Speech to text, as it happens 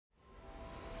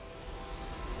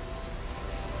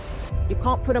You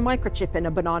can't put a microchip in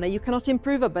a banana, you cannot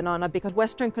improve a banana because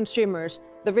Western consumers,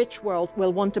 the rich world,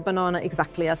 will want a banana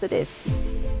exactly as it is.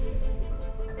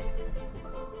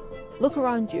 Look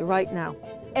around you right now.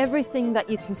 Everything that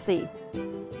you can see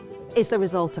is the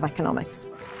result of economics.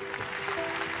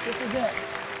 This is it.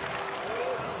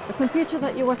 The computer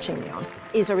that you're watching me on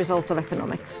is a result of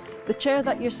economics. The chair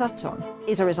that you're sat on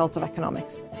is a result of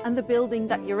economics. And the building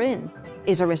that you're in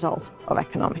is a result of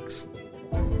economics.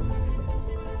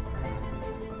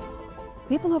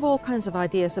 People have all kinds of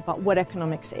ideas about what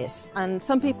economics is. And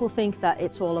some people think that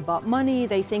it's all about money,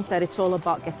 they think that it's all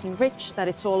about getting rich, that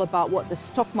it's all about what the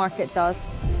stock market does.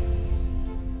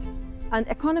 And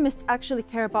economists actually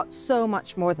care about so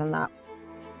much more than that.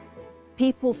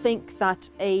 People think that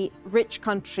a rich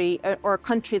country or a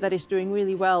country that is doing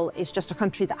really well is just a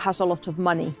country that has a lot of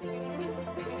money.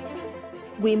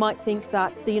 We might think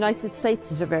that the United States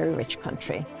is a very rich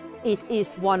country. It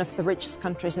is one of the richest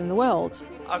countries in the world.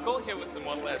 Our goal here with the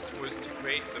Model S was to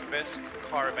create the best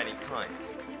car of any kind.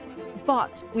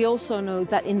 But we also know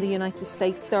that in the United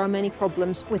States there are many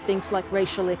problems with things like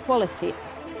racial equality.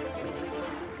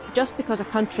 Just because a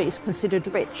country is considered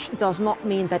rich does not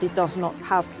mean that it does not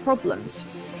have problems.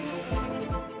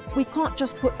 We can't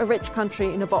just put a rich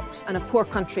country in a box and a poor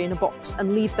country in a box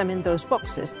and leave them in those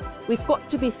boxes. We've got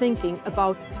to be thinking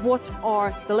about what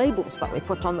are the labels that we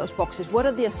put on those boxes, what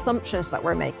are the assumptions that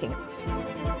we're making.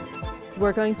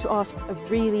 We're going to ask a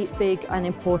really big and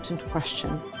important question.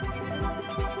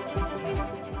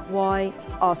 Why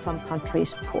are some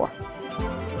countries poor?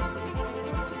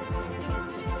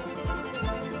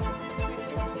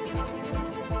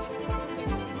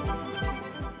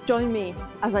 Join me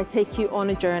as I take you on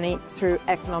a journey through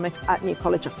economics at New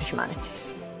College of the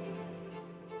Humanities.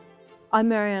 I'm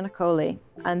Marianna Koli,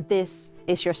 and this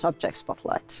is your Subject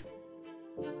Spotlight.